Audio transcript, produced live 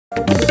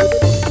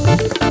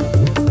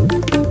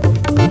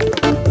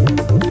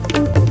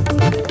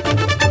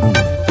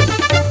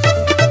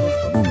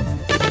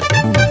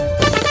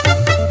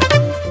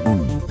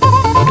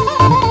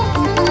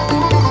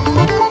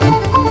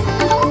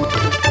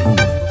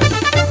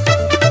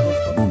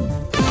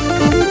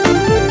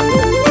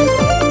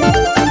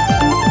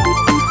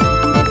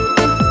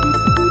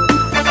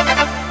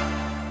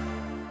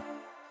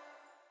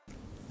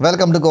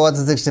Welcome to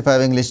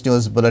GOA365 English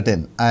News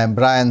Bulletin. I am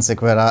Brian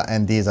Sequeira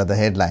and these are the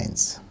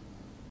headlines.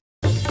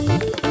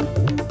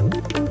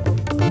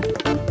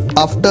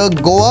 After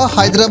Goa,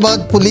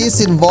 Hyderabad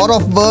police in war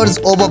of words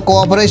over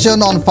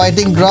cooperation on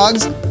fighting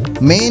drugs,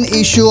 main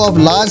issue of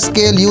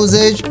large-scale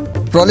usage,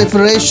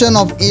 proliferation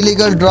of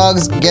illegal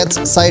drugs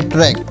gets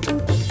sidetracked.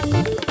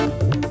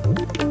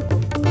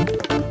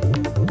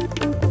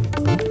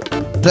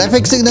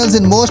 Traffic signals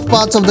in most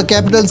parts of the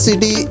capital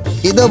city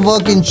either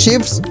work in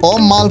shifts or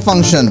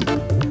malfunction,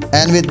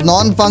 and with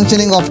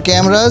non-functioning of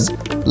cameras,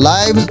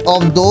 lives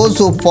of those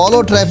who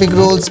follow traffic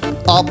rules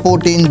are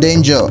put in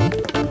danger.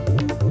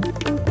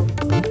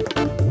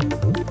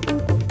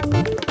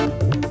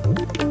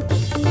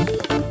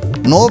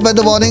 No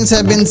weather warnings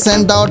have been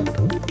sent out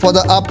for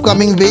the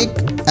upcoming week,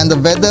 and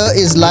the weather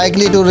is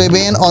likely to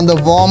remain on the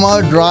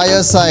warmer,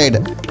 drier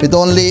side, with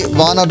only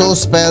 1 or 2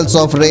 spells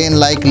of rain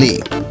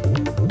likely.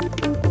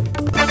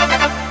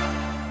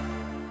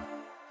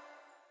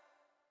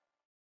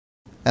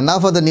 And now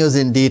for the news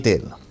in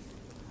detail.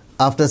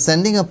 After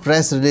sending a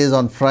press release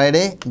on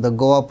Friday, the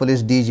Goa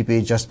Police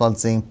DGP Jaspal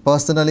Singh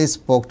personally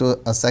spoke to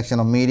a section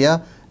of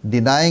media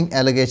denying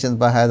allegations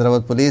by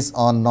Hyderabad Police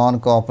on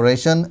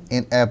non-cooperation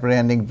in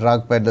apprehending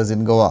drug peddlers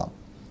in Goa.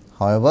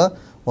 However,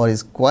 what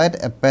is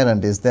quite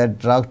apparent is that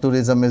drug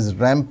tourism is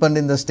rampant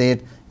in the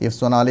state if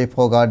Sonali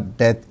Phogat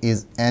death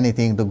is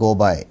anything to go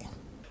by.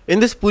 In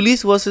this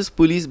police versus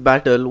police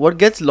battle, what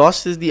gets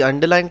lost is the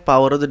underlying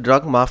power of the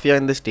drug mafia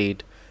in the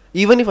state,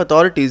 even if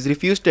authorities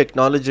refuse to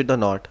acknowledge it or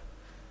not.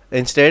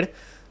 Instead,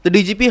 the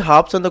DGP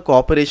harps on the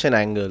cooperation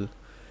angle.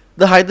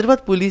 The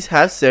Hyderabad police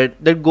have said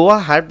that Goa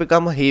had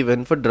become a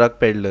haven for drug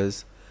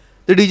peddlers.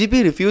 The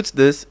DGP refutes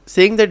this,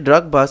 saying that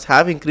drug busts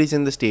have increased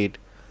in the state.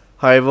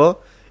 However,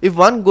 if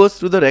one goes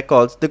through the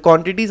records, the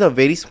quantities are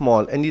very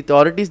small and the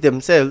authorities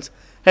themselves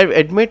have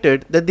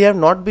admitted that they have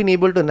not been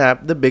able to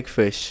nab the big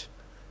fish.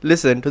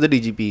 Listen to the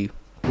DGP.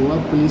 Goa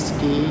police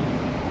के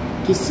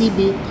किसी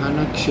भी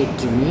थाना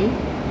क्षेत्र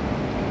में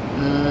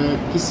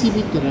किसी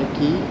भी तरह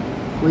की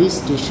कोई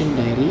स्टेशन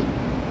डायरी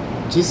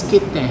जिसके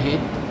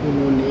तहत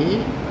उन्होंने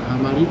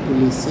हमारी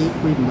पुलिस से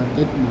कोई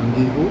मदद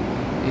मांगी हो,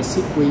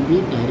 ऐसी कोई भी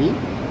डायरी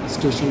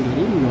स्टेशन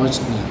डायरी लॉन्च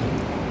नहीं है।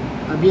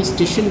 अब ये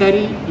स्टेशन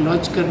डायरी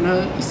लॉन्च करना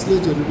इसलिए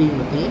ज़रूरी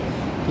होता है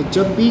कि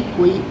जब भी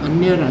कोई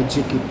अन्य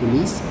राज्य की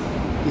पुलिस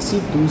किसी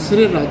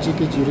दूसरे राज्य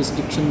के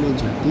ज्यूरिस्डिक्शन में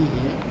जाती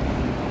है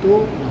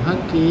तो वहाँ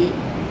के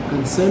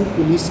कंसर्न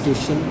पुलिस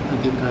स्टेशन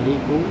अधिकारी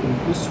को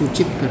उनको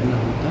सूचित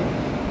करना होता है।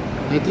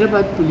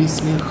 हैदराबाद पुलिस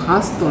ने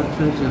ख़ास तौर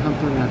पर जहाँ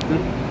पर आकर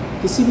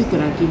किसी भी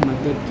तरह की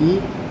मदद की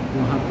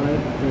वहाँ पर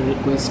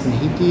रिक्वेस्ट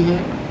नहीं की है,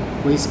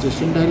 कोई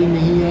स्टेशन डायरी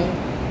नहीं है,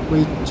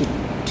 कोई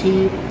चिट्ठी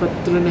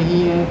पत्र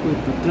नहीं है, कोई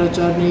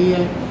पत्राचार नहीं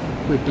है,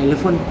 कोई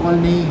टेलीफोन कॉल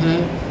नहीं है।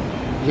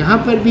 यहाँ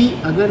पर भी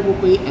अगर वो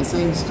कोई ऐसा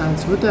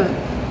इंस्टेंस होता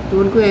है तो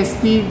उनको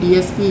एसपी,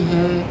 डीएसपी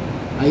है,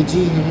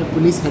 आईजी है,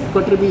 पुलिस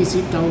हेडक्वार्टर भी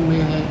इसी टाउन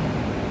में है,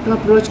 तो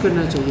अप्रोच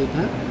करना चाहिए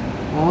था।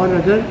 और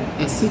अगर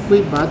ऐसी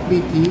कोई बात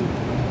भी थी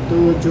तो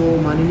जो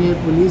माननीय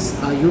पुलिस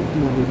आयुक्त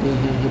महोदय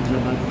हैं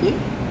हैदराबाद के,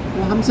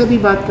 वो हमसे भी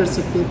बात कर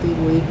सकते थे।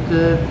 वो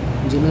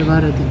एक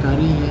जिम्मेवार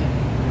अधिकारी हैं,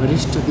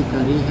 वरिष्ठ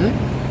अधिकारी हैं,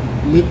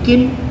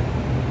 लेकिन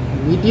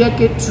मीडिया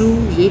के थ्रू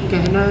ये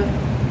कहना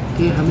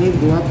कि हमें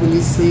गोवा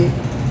पुलिस से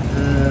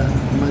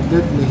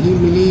मदद नहीं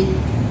मिली,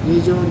 ये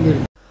जो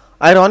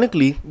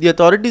Ironically, the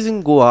authorities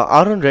in Goa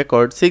are on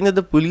record saying that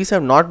the police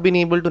have not been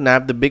able to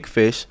nab the big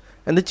fish,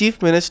 and the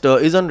Chief Minister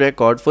is on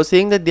record for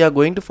saying that they are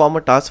going to form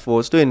a task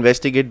force to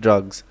investigate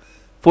drugs.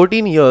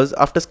 14 years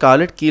after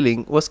Scarlet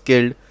Keeling was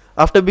killed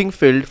after being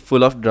filled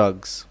full of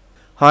drugs.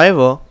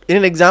 However, in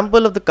an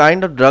example of the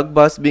kind of drug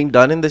bust being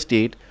done in the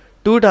state,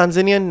 2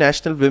 Tanzanian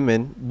national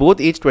women,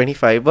 both aged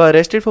 25, were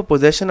arrested for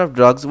possession of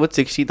drugs worth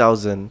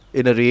 60,000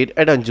 in a raid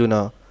at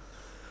Anjuna.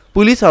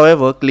 Police,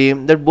 however,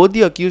 claim that both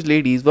the accused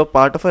ladies were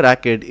part of a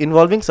racket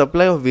involving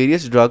supply of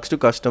various drugs to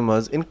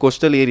customers in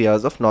coastal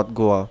areas of North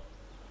Goa.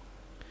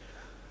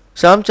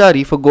 Shyam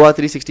Chari for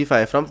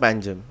GOA365 from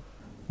Panjim.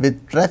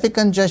 With traffic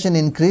congestion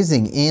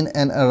increasing in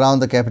and around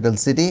the capital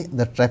city,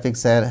 the traffic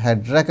SAR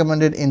had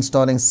recommended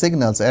installing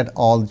signals at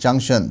all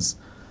junctions.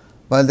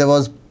 While there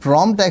was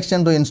prompt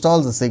action to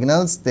install the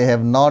signals, they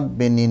have not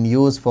been in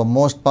use for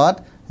most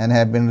part and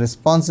have been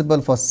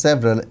responsible for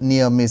several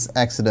near-miss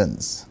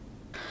accidents.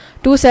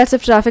 2 sets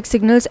of traffic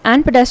signals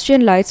and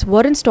pedestrian lights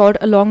were installed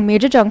along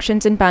major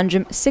junctions in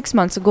Panjim 6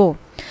 months ago.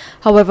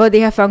 However,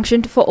 they have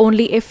functioned for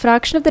only a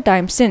fraction of the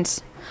time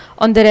since.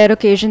 On the rare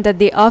occasion that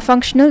they are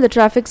functional, the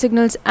traffic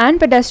signals and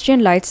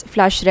pedestrian lights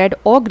flash red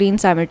or green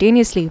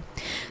simultaneously.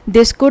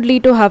 This could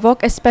lead to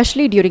havoc,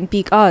 especially during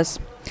peak hours.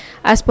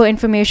 As per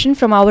information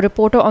from our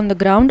reporter on the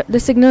ground, the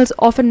signals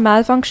often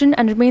malfunction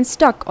and remain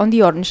stuck on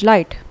the orange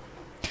light.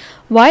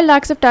 While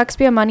lakhs of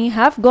taxpayer money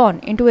have gone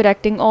into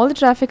erecting all the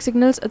traffic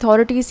signals,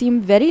 authorities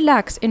seem very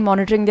lax in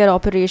monitoring their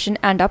operation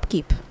and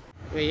upkeep.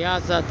 ह्या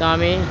आसा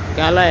आमी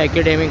काला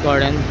academy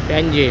कडेन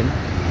Panjim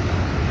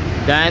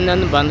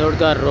Dayanand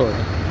Bandodkar road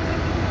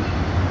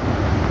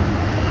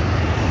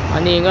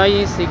आनी हिंगा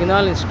ही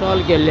signal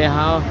install केल्ले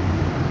हांव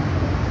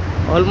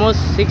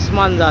almost 6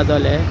 month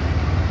जातले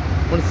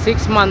पूण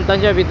 6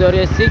 मंथांच्या भितर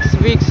हे 6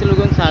 वीक्स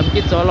लगून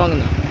सारकी चलोंक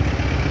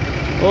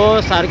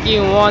ना सारकी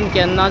ऑन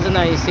केन्नाच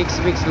ना ही 6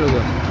 वीक्स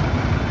लगून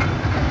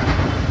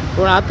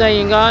पूण आतां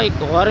हिंगा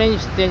एक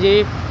ऑरेंज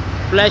तेजी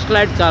फ्लॅश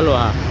लायट चालू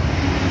आहा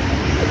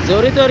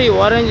जरी तरी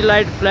ऑरेंज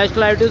लायट फ्लॅश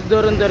लायटूच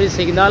धरून तरी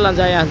सिग्नलां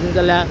जाय आसली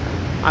जाल्यार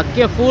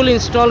आख्खें फूल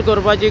इंस्टॉल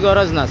करपाची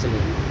गरज नासली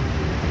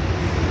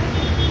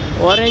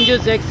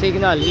ऑरेंजूच एक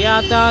सिग्नल हे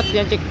आतां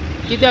तेंचे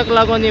कित्याक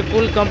लागून हे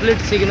फूल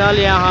कंप्लीट सिग्नल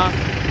हे आहा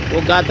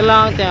वो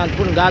घातलां तें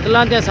पूण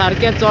घातलां तें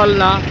सारकें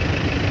चलना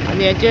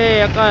आनी हेचें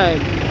हेका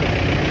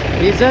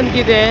रिजन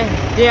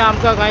कितें तें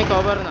आमकां कांय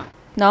खबर ना.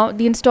 Now,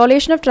 the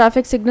installation of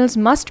traffic signals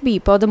must be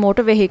per the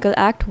Motor Vehicle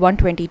Act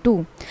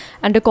 122,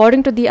 and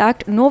according to the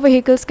Act, no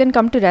vehicles can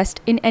come to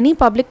rest in any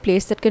public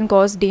place that can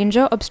cause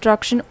danger,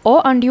 obstruction,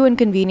 or undue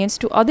inconvenience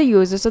to other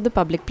users of the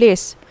public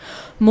place.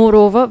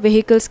 Moreover,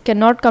 vehicles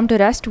cannot come to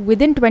rest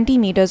within 20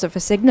 meters of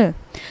a signal.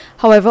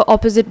 However,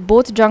 opposite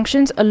both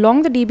junctions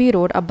along the DB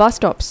road are bus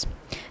stops.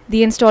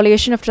 The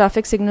installation of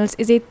traffic signals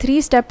is a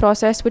 3-step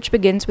process which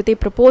begins with a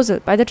proposal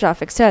by the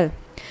traffic cell.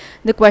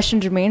 The question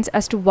remains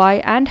as to why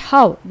and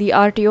how the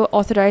RTO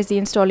authorized the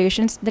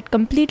installations that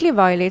completely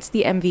violates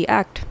the MV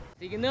Act.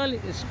 Signal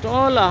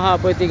install aha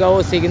pay tiga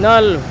wo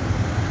signal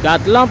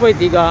gatla pay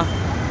tiga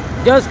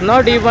just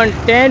not even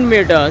 10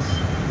 meters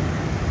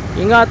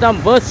inga ata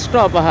bus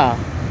stop aha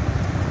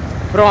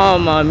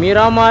from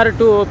Miramar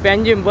to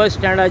Panjim bus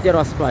stand acher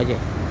waspache.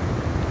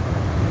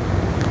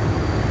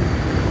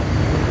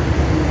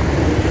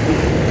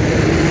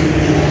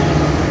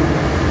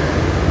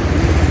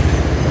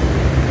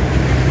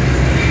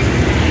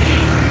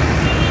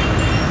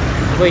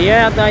 So ये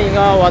आता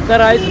हिंगा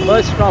authorised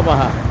bus stop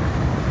आहा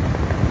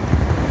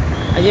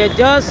ये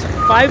just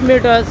 5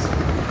 meters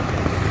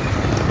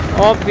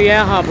of ये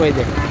आहा पळय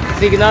ते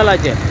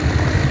सिग्नलाचेर.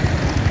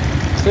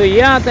 सो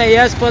ये आता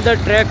as per the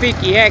traffic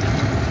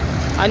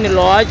act आनी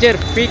लॉचेर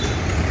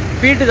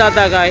फिट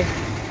जाता काय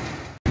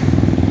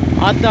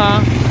आता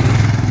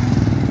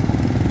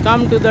come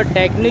to the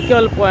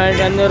technical point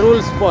and the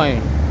rules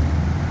point.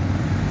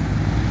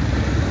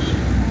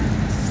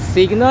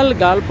 Signal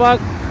घालपाक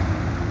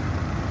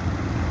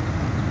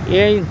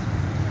ये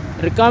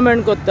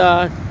रिकमेंड करता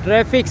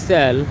ट्रॅफिक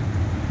सेल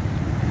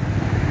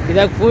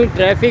कित्याक खूंय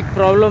ट्रॅफिक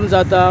प्रॉब्लम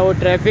जाता वो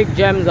ट्रॅफिक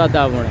जॅम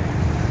जाता म्हणून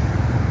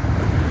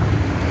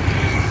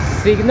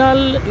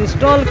सिग्नल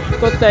इंस्टॉल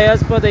करता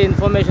as per the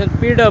information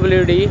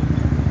PWD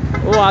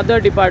वो अदर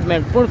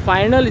डिपार्टमेंट पूण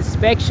फायनल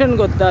इन्स्पेक्शन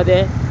करता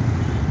ते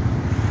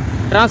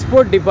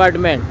ट्रांसपोर्ट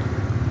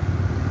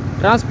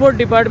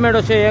डिपार्टमेंट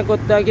अशें हें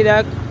करता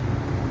कित्याक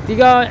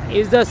तिका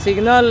is the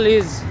signal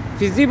is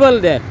feasible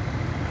there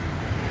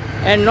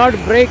and not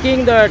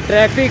breaking the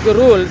traffic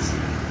rules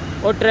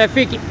or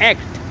traffic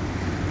act.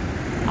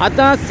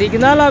 आता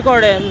सिग्नला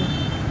कडेन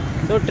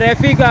so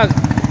traffic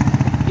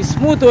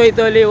smooth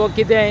वयतली वो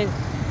कितें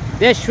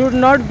there should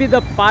not be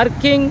the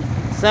parking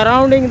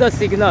surrounding the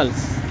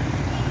signals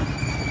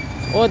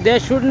or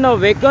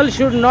vehicle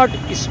should not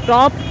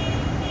stop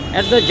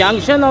at the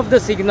junction of the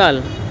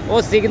signal.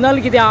 वो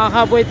signal कितें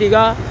आहा पळय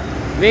तिका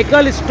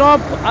vehicle stop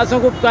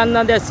आसूंक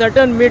उपकारना there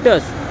certain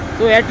meters,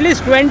 so at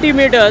least 20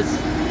 meters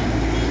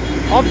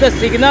of the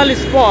signal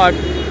spot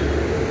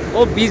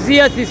or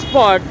busiest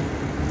spot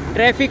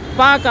traffic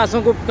park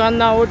आसूंक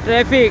उपकारना or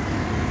traffic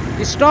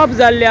stop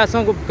जाल्ले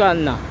आसूंक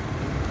उपकारना.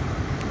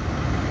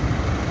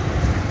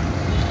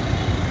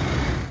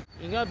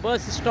 हिंगा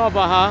बस स्टॉप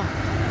आहा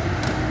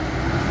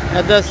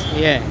एट द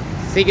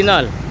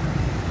सिग्नल.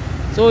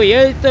 सो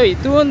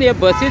हितून हे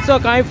बसीचो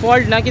कांय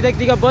फॉल्ट ना कित्याक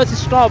तिका बस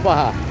स्टॉप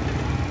आहा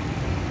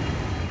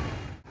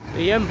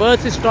हे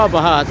बस स्टॉप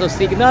आहा. सो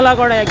सिग्नला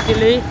कडेन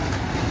एक्चुली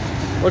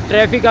वो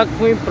ट्रॅफिकाक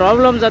खूंय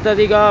प्रॉब्लम जाता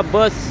तिका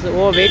बस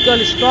वो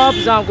व्हेकल स्टॉप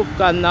जावंक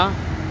उपकारना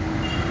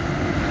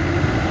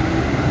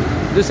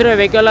दुसऱ्या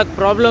व्हेकलाक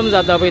प्रॉब्लम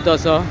जाता पळय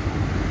तसो.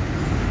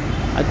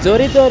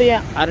 जरी तर हे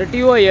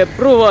RTO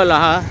एप्रुवल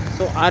आहा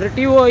सो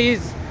RTO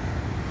is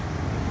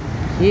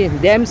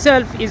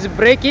themselves is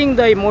breaking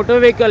the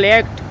Motor Vehicle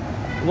Act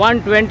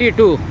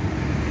 122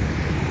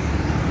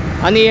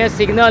 आनी हे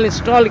सिग्नल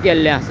इंस्टॉल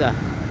केल्ले आसा.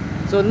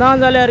 सो ना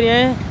जाल्यार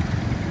हे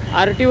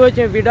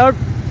RTOचे without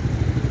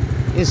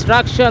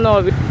instruction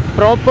or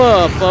proper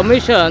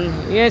permission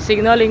ये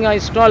सिग्नल हिंगा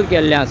इंस्टॉल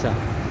केल्ले आसा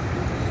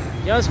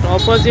just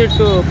opposite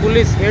to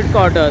police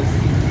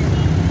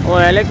headquarters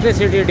और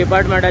electricity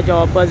डिपार्टमेंटाच्या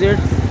opposite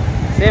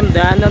same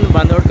Dayanand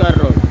Bandodkar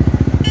road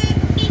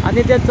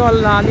आनी ते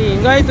चलना. आनी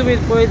हिंगाय तुमी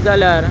पळयत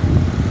जाल्यार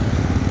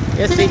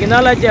हे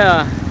सिग्नलाच्या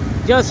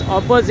जस्ट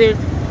ऑपोजिट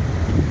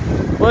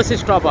बस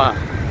स्टॉप आहा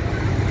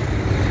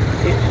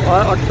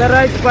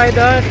authorized by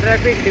the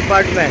traffic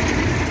department.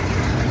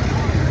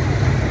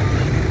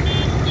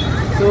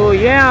 So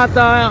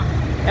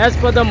as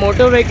per the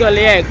Motor Vehicle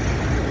Act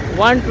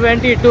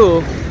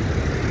 122,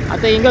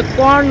 आता हिंगा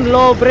कोण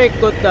लो ब्रेक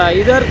करता,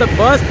 इधर द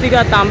बस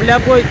तिका थांबल्या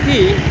पळय ती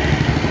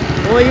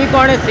वो ही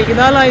कोणे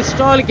सिग्नलां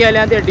इंस्टॉल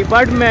केल्या ते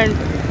डिपार्टमेंट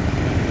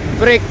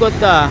ब्रेक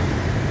करता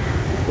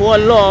वो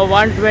law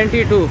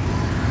 122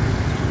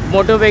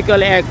 motor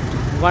vehicle act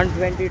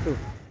 122.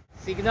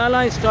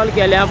 सिग्नलां install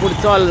केल्या पूण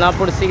चलना,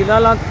 पूण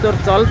सिग्नलां जर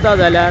चलता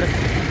जाल्यार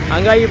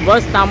हांगा ही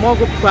बस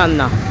थांबोवंक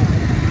उपकारना,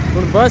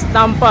 पूण बस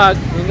थांबपाक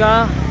हिंगा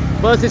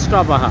बस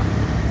स्टॉप आहा.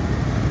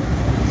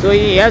 सो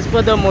ही as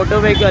per the motor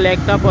vehicle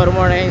एक्टा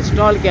प्रमाणे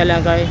इंस्टॉल केल्या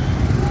काय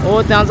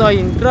वो तांचो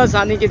इंट्रस्ट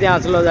आनी कितें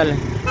आसलो जाल्यार.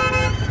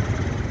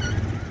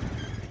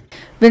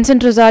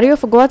 Vincent Rosario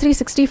for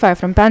GOA365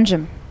 from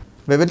Panjim.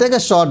 We will take a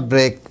short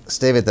break.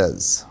 Stay with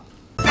us.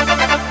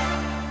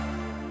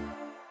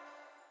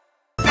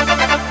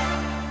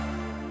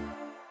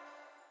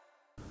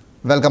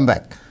 Welcome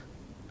back.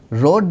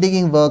 Road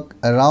digging work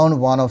around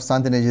one of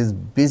Santinej's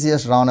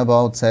busiest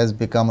roundabouts has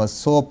become a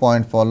sore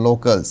point for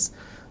locals.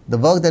 The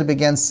work that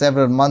began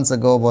several months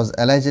ago was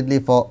allegedly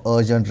for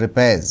urgent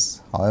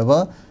repairs.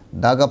 However,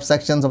 dug up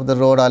sections of the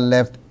road are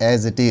left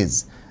as it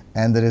is,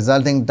 and the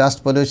resulting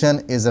dust pollution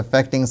is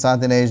affecting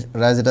Santinej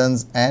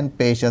residents and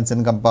patients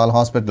in Kampal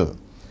Hospital.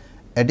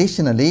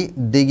 Additionally,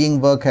 digging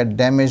work had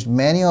damaged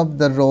many of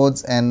the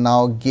roads, and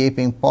now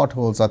gaping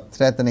potholes are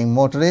threatening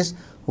motorists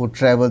who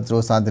travel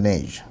through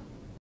Santinej.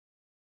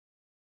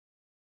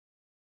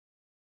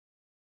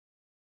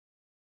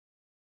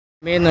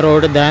 Main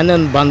road,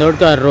 Dayanand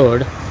Bandodkar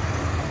road.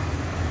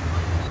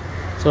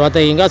 So आता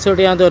हिंगा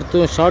सोडिया तर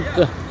तू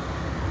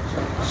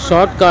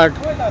shortcut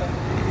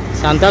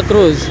Santa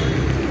cruise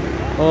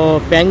ओ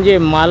पेंजे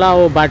माला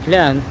ओ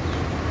बाटल्यान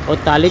ओ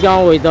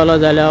तालिगांव वयतलो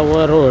जाल्यार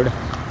वो road.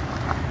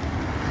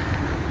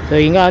 सो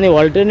हिंगा आनी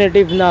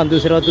alternative ना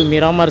दुसरो तू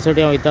मिरामार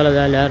सोडिया वयतलो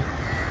जाल्यार,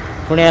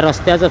 पूण ह्या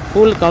रस्त्याचो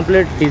फूल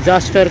कंप्लीट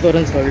डिजास्टर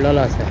करून सोडलेलो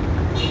आसा.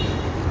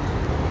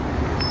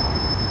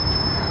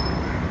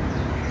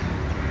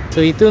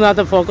 सो हितून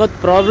आतां फकत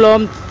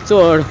प्रॉब्लम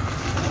चड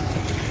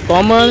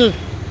कॉमन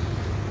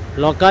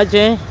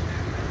लोकांचे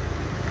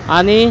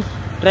आनी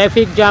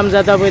ट्रॅफिक जाम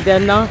जाता पळय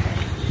तेन्ना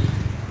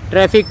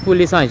ट्रॅफिक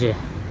पुलिसांचे.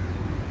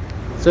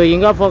 सो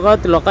हिंगा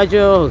फकत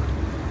लोकांच्यो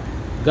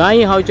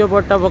गायी खावच्यो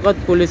पडटा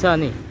फकत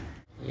पुलिसांनी.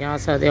 हें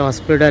आसा तें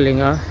हॉस्पिटल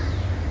हिंगा,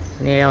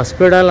 आनी ह्या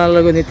हॉस्पिटलाक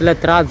लागून इतले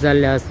त्रास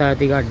जाल्ले आसता,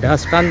 तिका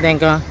डस्टान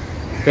तांकां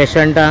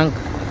पेशंटांक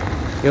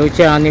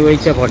येवचें आनी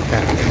वयचें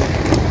पडटा.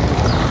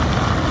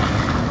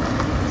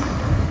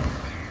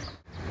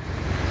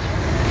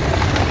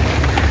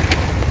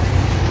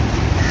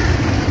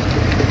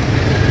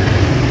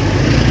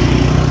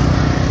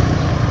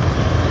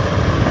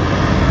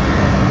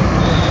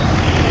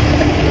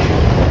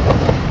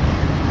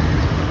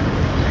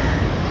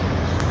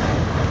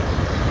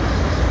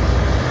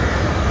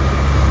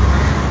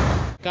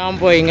 काम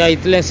पळय हिंगा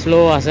इतलें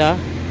स्लो आसा.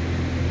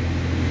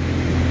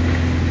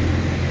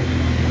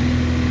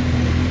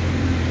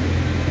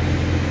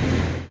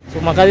 सो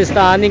म्हाका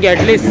दिसता आनीक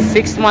एटलीस्ट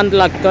 6 months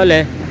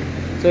लागतले.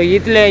 सो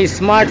इतले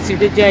स्मार्ट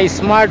सिटीचे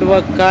स्मार्ट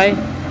वर्क काय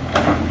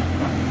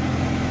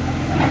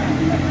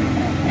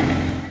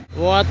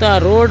वो आतां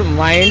रोड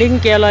वायडींग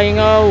केला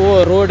हिंगा,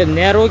 वो रोड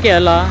नॅरो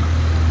केला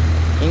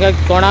हिंगा,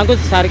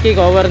 कोणाकूच सारकी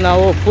खबर ना.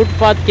 वो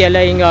फुटपाथ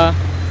केल्या हिंगा,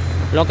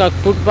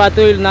 लोकांक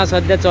फुटपाथूय ना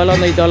सद्या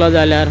चलोन वयतलो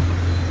जाल्यार.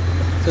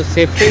 सो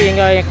सेफ्टी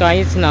हिंगा हें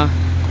कांयच ना.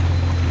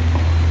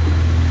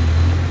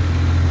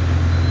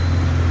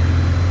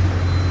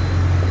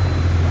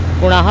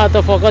 पूण आहा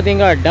तो फकत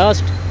हिंगा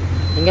डस्ट,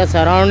 हिंगा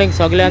सरावंडींग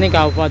सगल्यांनी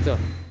खावपाचो.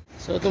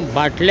 सो तूं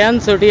बाटल्यान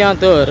सोडया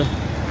तर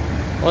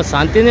वो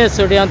सांतिनेज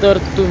सोडया तर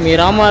तूं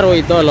मिरामार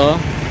वयतलो,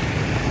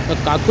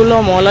 काकुलो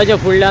मॉलाच्या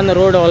फुडल्यान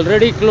रोड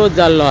ऑलरेडी क्लोज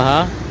जाल्लो आहा,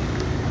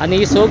 आनी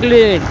ही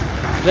सगळी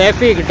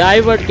ट्रॅफिक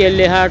डायवर्ट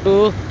केल्ली आहा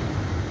टू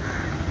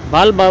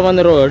बालभवन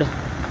रोड.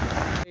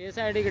 हे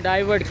सायडीक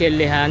डायवर्ट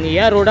केल्ली आहा, आनी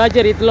ह्या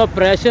रोडाचेर इतलो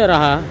प्रेशर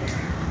आहा.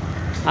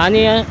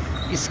 आनी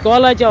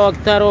इस्कॉलाच्या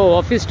वक्तार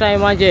ऑफिस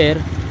टायमाचेर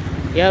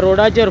ह्या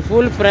रोडाचेर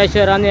फूल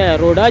प्रेशर, आनी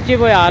रोडाची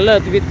पळय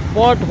हालत विथ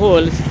पॉट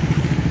होल्स,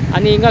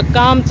 आनी हिंगा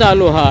काम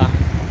चालू आहा.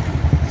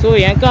 सो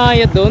हेका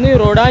हे दोनूय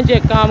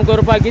रोडांचें काम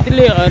करपाक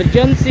इतली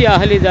अर्जन्सी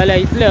आहली जाल्यार,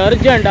 इतलें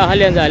अर्जंट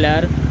आहलें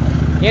जाल्यार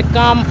हें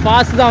काम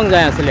फास्ट जावंक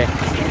जाय आसलें.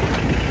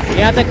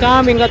 हें आतां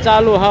काम हिंगा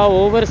चालू आहा,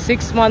 ओवर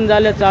 6 months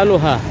जाले चालू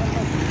आहा.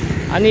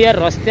 आनी ह्या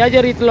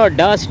रस्त्याचेर इतलो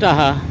डस्ट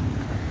आहा.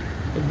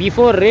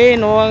 बिफोर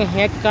रेन हो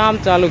हें काम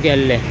चालू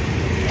केल्लें,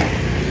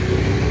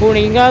 पूण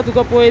हिंगा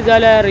तुका पळयत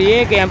जाल्यार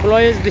एक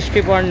एम्प्लॉईज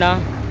दिश्टी पडना.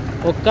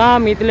 हो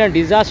काम इतलें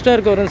डिजास्टर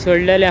करून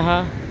सोडलेलें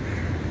आहा.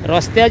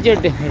 रस्त्याचेर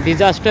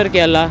डिजास्टर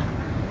केला.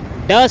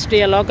 डस्ट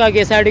हे लोकांक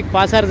हे सायडीक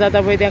पासार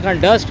जाता पळय तांकां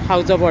डस्ट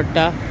खावचो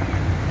पडटा.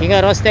 हिंगा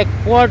रस्त्याक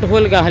पॉट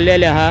होल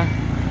घाल्लेले आहा.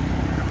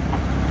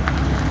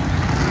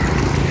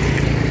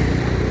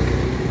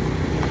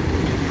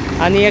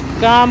 आनी हें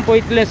काम पळय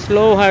इतलें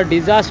स्लो आहा,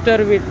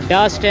 डिजास्टर वीथ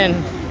डस्ट एंड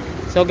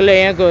सगळें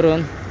हें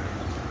करून.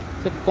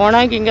 सो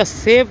कोणाक हिंगा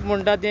सेफ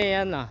म्हणटा तें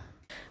हें ना.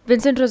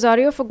 Vincent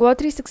Rosario for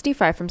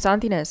GOA365 from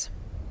Santinez.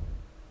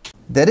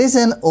 There is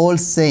an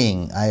old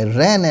saying, I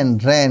ran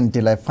and ran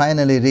till I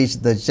finally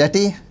reached the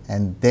jetty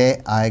and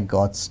there I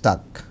got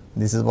stuck.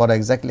 This is what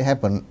exactly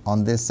happened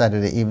on this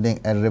Saturday evening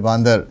at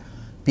Ribandar.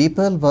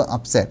 People were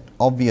upset,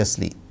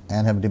 obviously,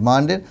 and have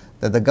demanded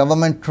that the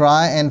government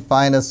try and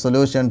find a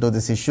solution to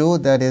this issue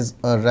that is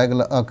a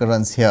regular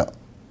occurrence here.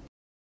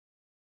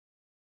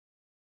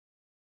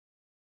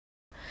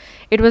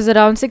 It was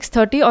around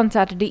 6:30 on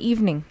Saturday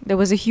evening. There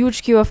was a huge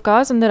queue of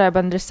cars on the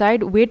Raibandar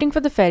side waiting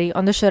for the ferry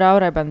on the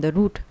Sharao-Raibandar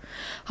route.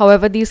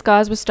 However, these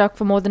cars were stuck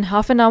for more than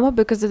half an hour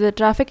because of the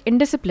traffic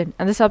indiscipline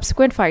and the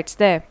subsequent fights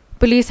there.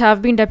 Police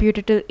have been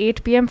deputed till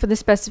 8 p.m. for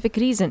this specific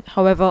reason.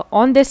 However,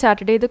 on this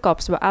Saturday, the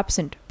cops were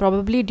absent,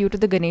 probably due to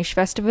the Ganesh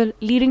festival,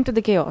 leading to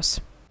the chaos.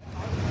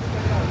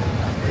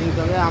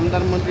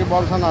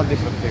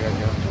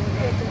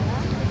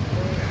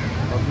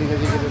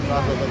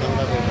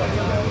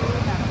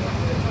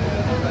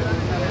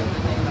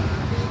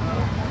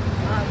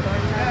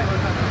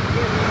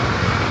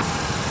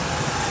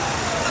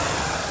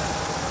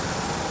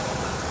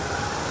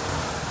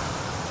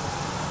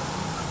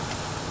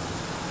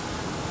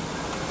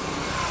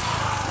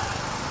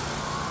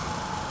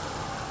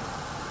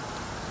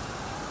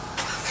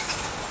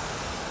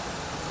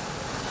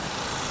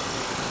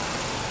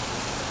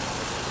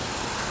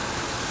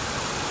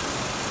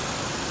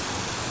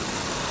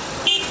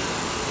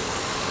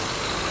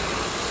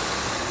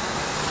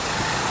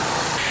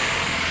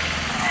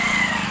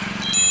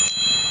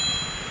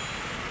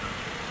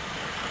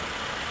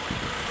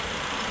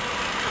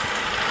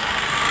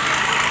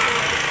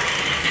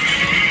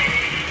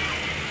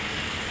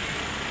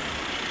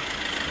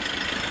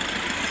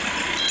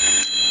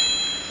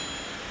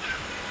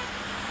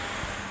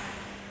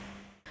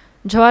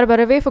 Jawar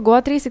Barave for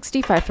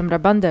GOA365 from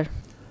Rabandar.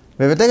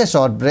 We will take a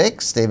short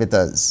break. Stay with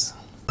us.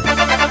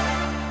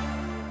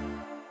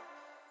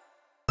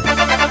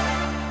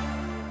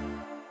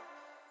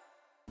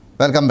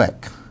 Welcome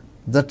back.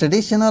 The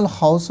traditional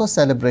Hausa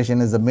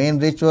celebration is the main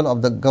ritual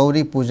of the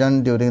Gauri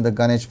Pujan during the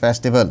Ganesh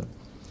festival.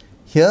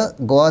 Here,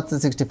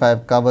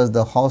 GOA365 covers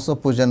the Hausa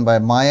Pujan by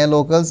Maya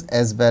locals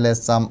as well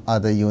as some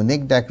other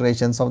unique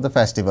decorations of the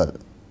festival.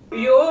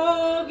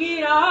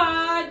 Yogi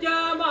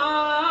Raja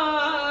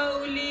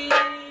Mauli.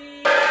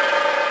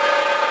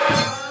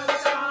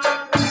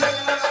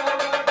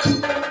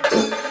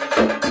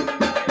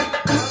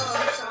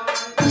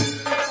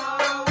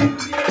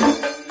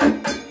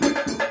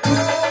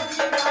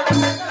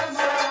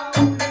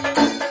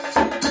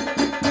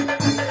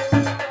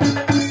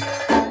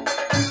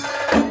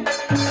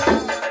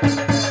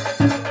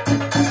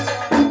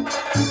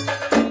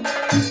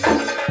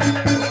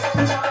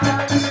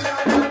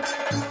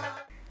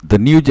 The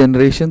new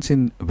generations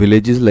in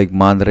villages like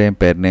Mandre,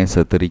 Perne,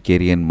 Satari,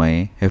 Keri and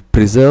Maye have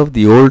preserved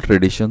the old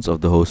traditions of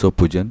the Hausa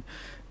Pujan,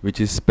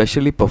 which is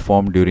specially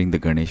performed during the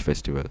Ganesh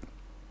festival.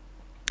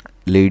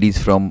 Ladies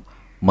from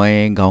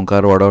Maye,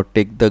 Gaonkarwada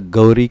take the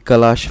Gauri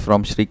Kalash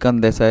from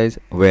Shrikant Desai's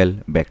well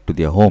back to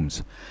their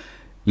homes.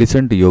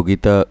 Listen to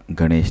Yogita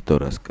Ganesh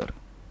Toraskar.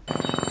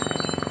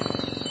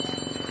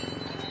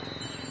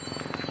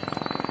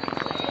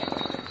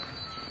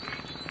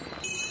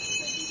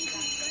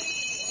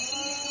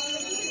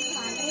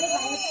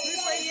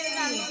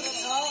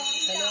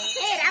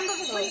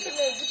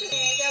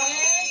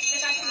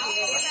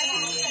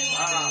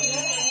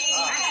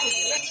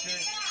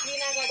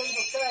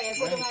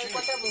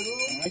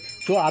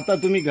 सो आता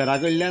तुम्ही घरा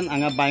कडल्यान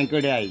हांगा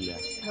बांयकडे आयल्या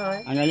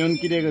हांगा येवन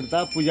कितें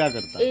करता पूजा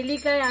करता येयली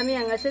काय आम्ही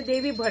हांगासर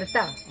देवी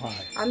भरता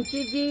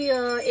आमची जी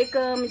एक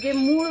म्हणजे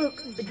मूळ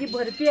जी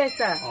भरपी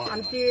आसा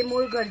आमची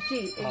मूळ घरची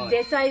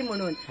देसाई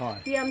म्हणून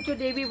ती आमच्यो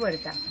देवी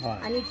भरता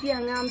आणि ती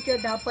हांगा आमच्या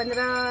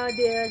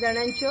 10-15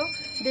 जाणांच्यो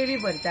देवी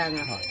भरता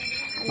हांगा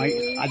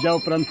हाज्या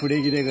उपरांत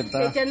फुडें कितें करता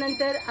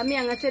त्याच्यानंतर आम्ही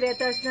हांगासर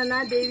येता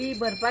आसतना देवी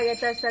भरपाक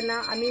येता आसतना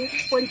आम्ही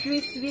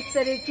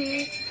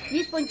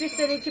 25-20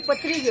 तरेची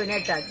पत्री घेऊन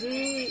येतात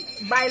जी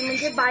बायल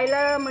म्हणजे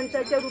बायला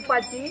मनशाच्या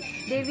रूपाची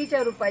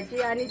देवीच्या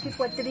रूपाची आणि ती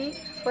पत्री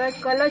परत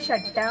कलश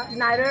हाडटा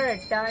नारळ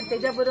हाडटा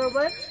त्याच्या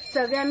बरोबर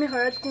सगळे आम्ही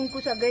हळद कुंकू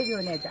सगळे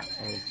घेऊन येता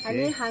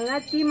आणि हांगा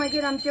ती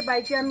मागीर आमच्या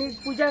बायची आम्ही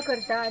पूजा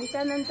करता आणि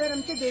त्यानंतर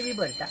आमची देवी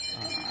भरता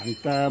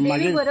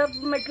देवी भरप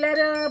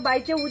म्हटल्यार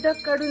बायचे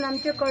उदक काढून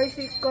आमचे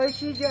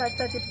कळशी जे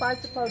असतात ते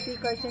 5 फावटी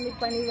कळशांनी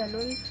पाणी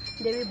घालून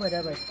देवी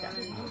भरप असता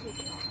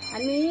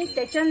आणि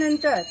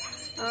त्याच्यानंतर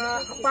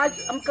 5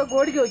 आमकां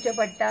गोड घेवचे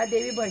पडटा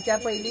देवी भरच्या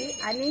पयलीं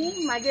आणि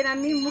मागीर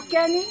आमी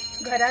मुख्यानी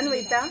घरान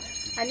वयता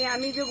आणि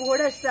आमी जो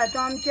गोड असता तो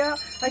आमच्या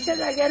अशा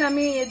जाग्यार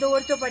आमी हे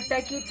दवरचो पडटा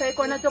की थंय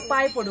कोणाचो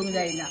पाय पडूंक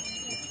जायना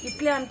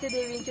इतले आमच्या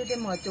देवींचे ते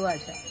महत्व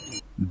आसा.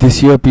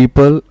 This year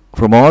people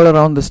from all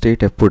around the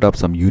state have put up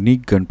some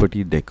unique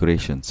Ganpati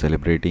decorations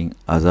celebrating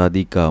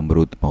Azadi Ka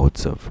Amrut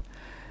Mahotsav.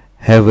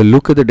 Have a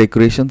look at the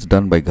decorations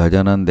done by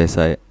Gajanan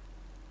Desai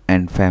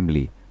and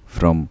family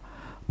from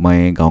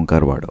Maye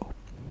Gaonkarwada.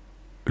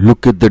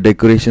 Look at the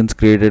decorations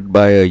created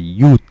by a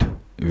youth,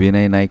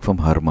 Vinay Naik from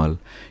Harmal,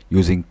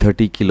 using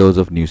 30 kilos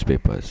of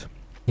newspapers.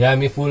 हे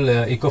आम्ही full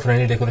eco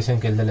friendly decoration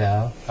केलेले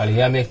आहा आणि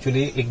हे आम्ही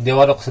actually एक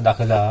देवारो कसं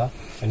दाखवला आहा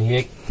आणि ही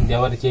एक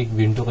देवाराची एक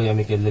भिंटू काही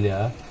आम्ही केलेली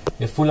आहा.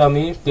 हे फुल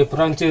आम्ही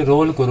पेपरांचे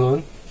रोल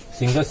करून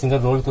सिंगल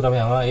रोल करून आम्ही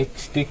हांगा एक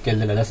स्टिक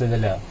केलेले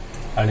दसलेले आहा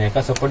आणि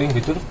एका सपोर्टिंग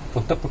भितर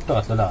फक्त पुट्टो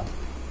घातलेला आहा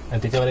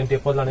आणि त्याच्या वयल्यान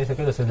पेपर लावून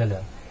सगळे दसलेले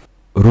आहा.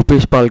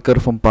 Rupesh Palkar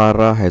from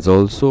Parra has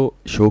also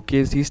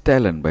showcased his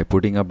talent by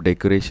putting up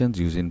decorations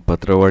using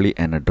Patrawali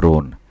and a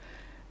drone.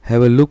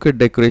 Have a look at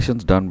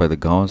decorations done by the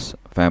Gauns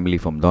family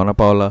from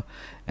Donapaula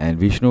and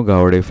Vishnu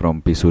Gowde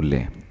from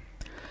Pisulle.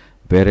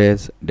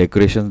 Whereas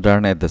decorations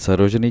done at the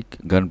Sarojanik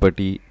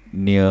Ganpati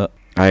near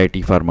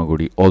IIT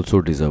Farmagudi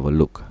also deserve a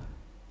look.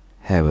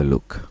 Have a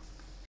look.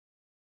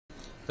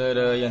 तर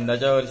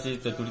यंदाच्या वर्षी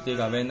चतुर्थीक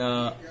हांवें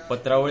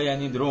पत्रावळी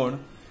आनी द्रोण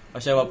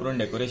अशें वापरून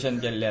decoration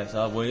केल्लें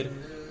आसा. वयर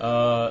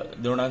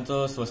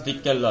द्रोणांचो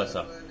स्वस्तीक केल्लो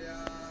आसा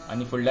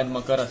आनी फुडल्यान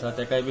मकर आसा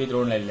तेकाय बी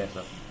द्रोण लायल्ले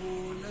आसा.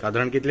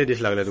 साधारण कितले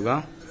दीस लागले तुका?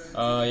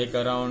 एक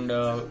अरावंड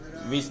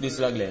 20 दीस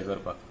लागले हे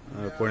करपाक.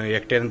 कोण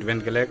एकट्यान तुवें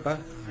केलें का?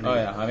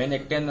 हय हांवें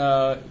एकट्यान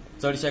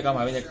चडशें काम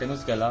हांवें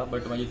एकट्यानूच केलां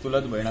बट म्हाजी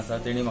चुलत भयण आसा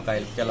तेणी म्हाका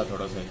हेल्प केला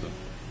थोडोसो हितून.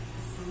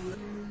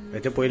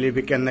 हेचे पयलीं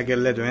बी केन्ना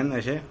केल्लें तुवें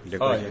अशें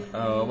डेकोरेशन?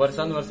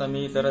 वर्सान वर्स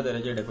आमी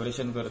तरेतरेचें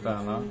डेकोरेशन करता.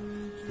 हांगा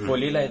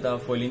फोली लायता,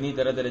 फोलींनी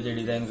तरेतरेचे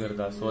डिझायन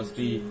करता.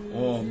 स्वस्तीक,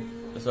 ओम,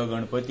 तसो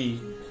गणपती.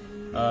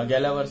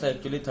 गेल्या वर्सा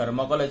एक्चुअली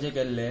थर्माकोलाचे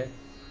केल्ले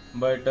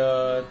बट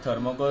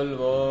थर्माकोल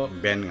हो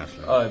बॅन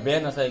आसलो. हय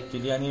बॅन आसा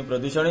एक्चुअली आनी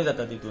प्रदूषणूय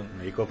जाता तितून.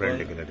 इको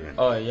फ्रेंडली केलें तुवें?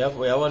 हय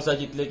ह्या वर्सा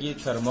चिंतलें की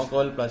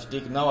थर्माकोल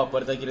प्लास्टीक न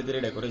वापरता कितें तरी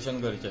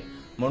डेकोरेशन करचें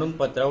म्हणून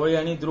पत्रावळी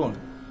आनी द्रोण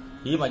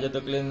ही म्हाज्या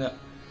तकलेन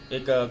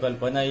एक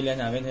कल्पना आयली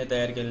आनी हांवें हे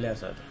तयार केल्ले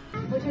आसात.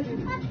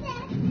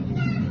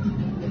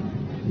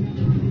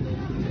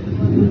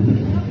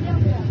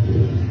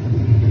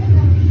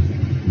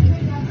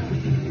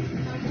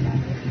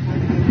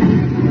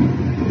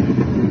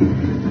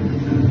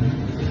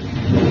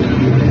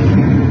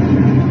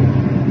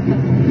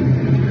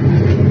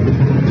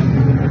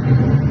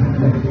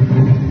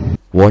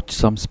 Watch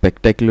some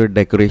spectacular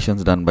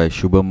decorations done by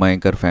Shubham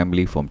Mayankar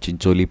family from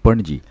Chincholi,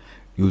 Panji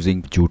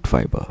using jute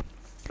fiber.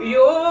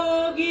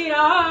 Yogi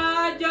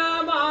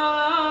Raja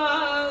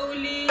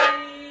Mauli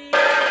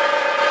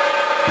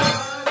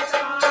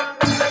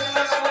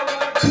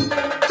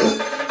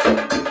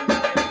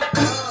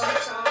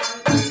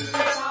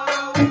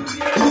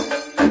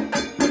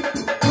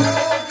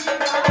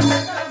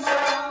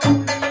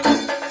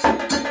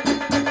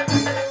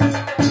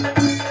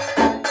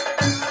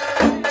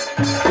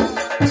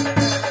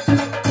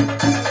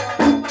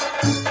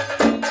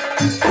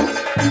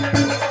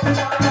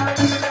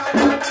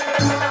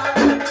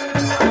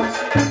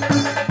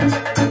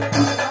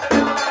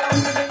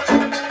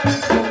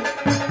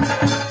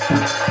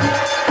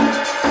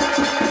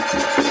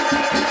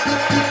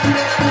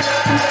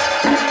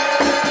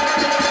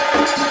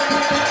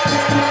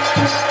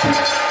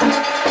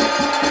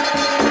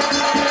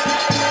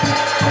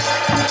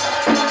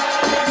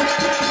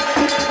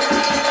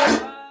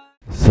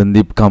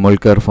Sandeep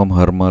Kamalkar from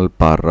Harmal,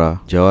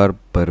 Parra, Jawar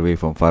Parve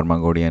from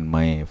Farmagodi and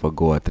Mae for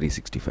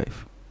GOA365.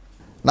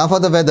 Now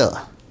for the weather.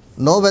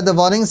 No weather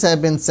warnings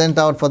have been sent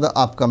out for the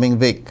upcoming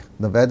week.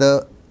 The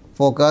weather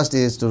forecast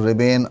is to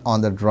remain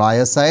on the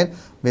drier side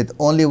with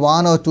only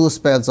 1 or 2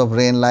 spells of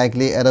rain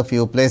likely at a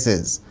few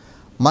places.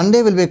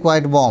 Monday will be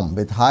quite warm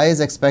with highs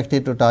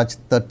expected to touch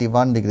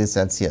 31 degrees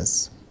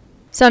Celsius.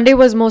 Sunday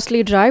was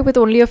mostly dry with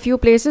only a few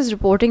places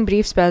reporting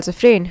brief spells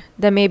of rain.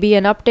 There may be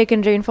an uptick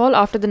in rainfall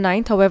after the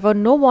 9th, however,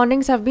 no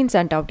warnings have been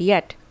sent out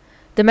yet.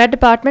 The Met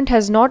Department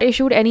has not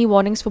issued any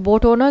warnings for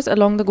boat owners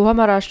along the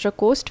Goa-Maharashtra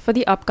coast for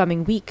the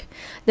upcoming week.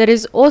 There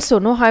is also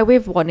no high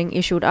wave warning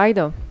issued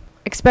either.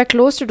 Expect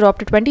lows to drop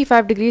to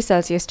 25 degrees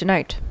Celsius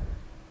tonight.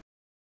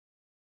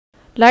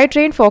 Light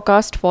rain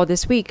forecast for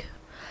this week.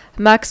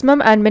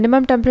 Maximum and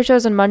minimum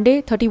temperatures on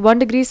Monday 31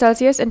 degrees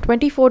Celsius and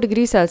 24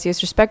 degrees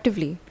Celsius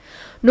respectively.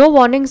 No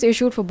warnings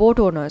issued for boat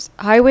owners.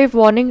 High wave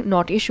warning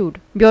not issued.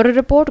 Bureau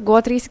report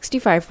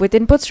GOA365 with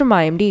inputs from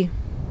IMD.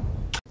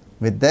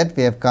 With that,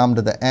 we have come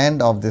to the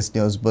end of this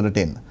news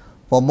bulletin.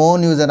 For more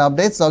news and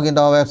updates, log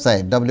into our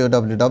website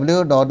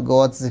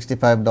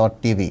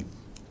www.goa365.tv.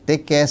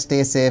 Take care,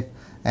 stay safe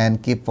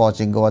and keep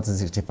watching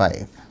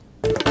GOA365.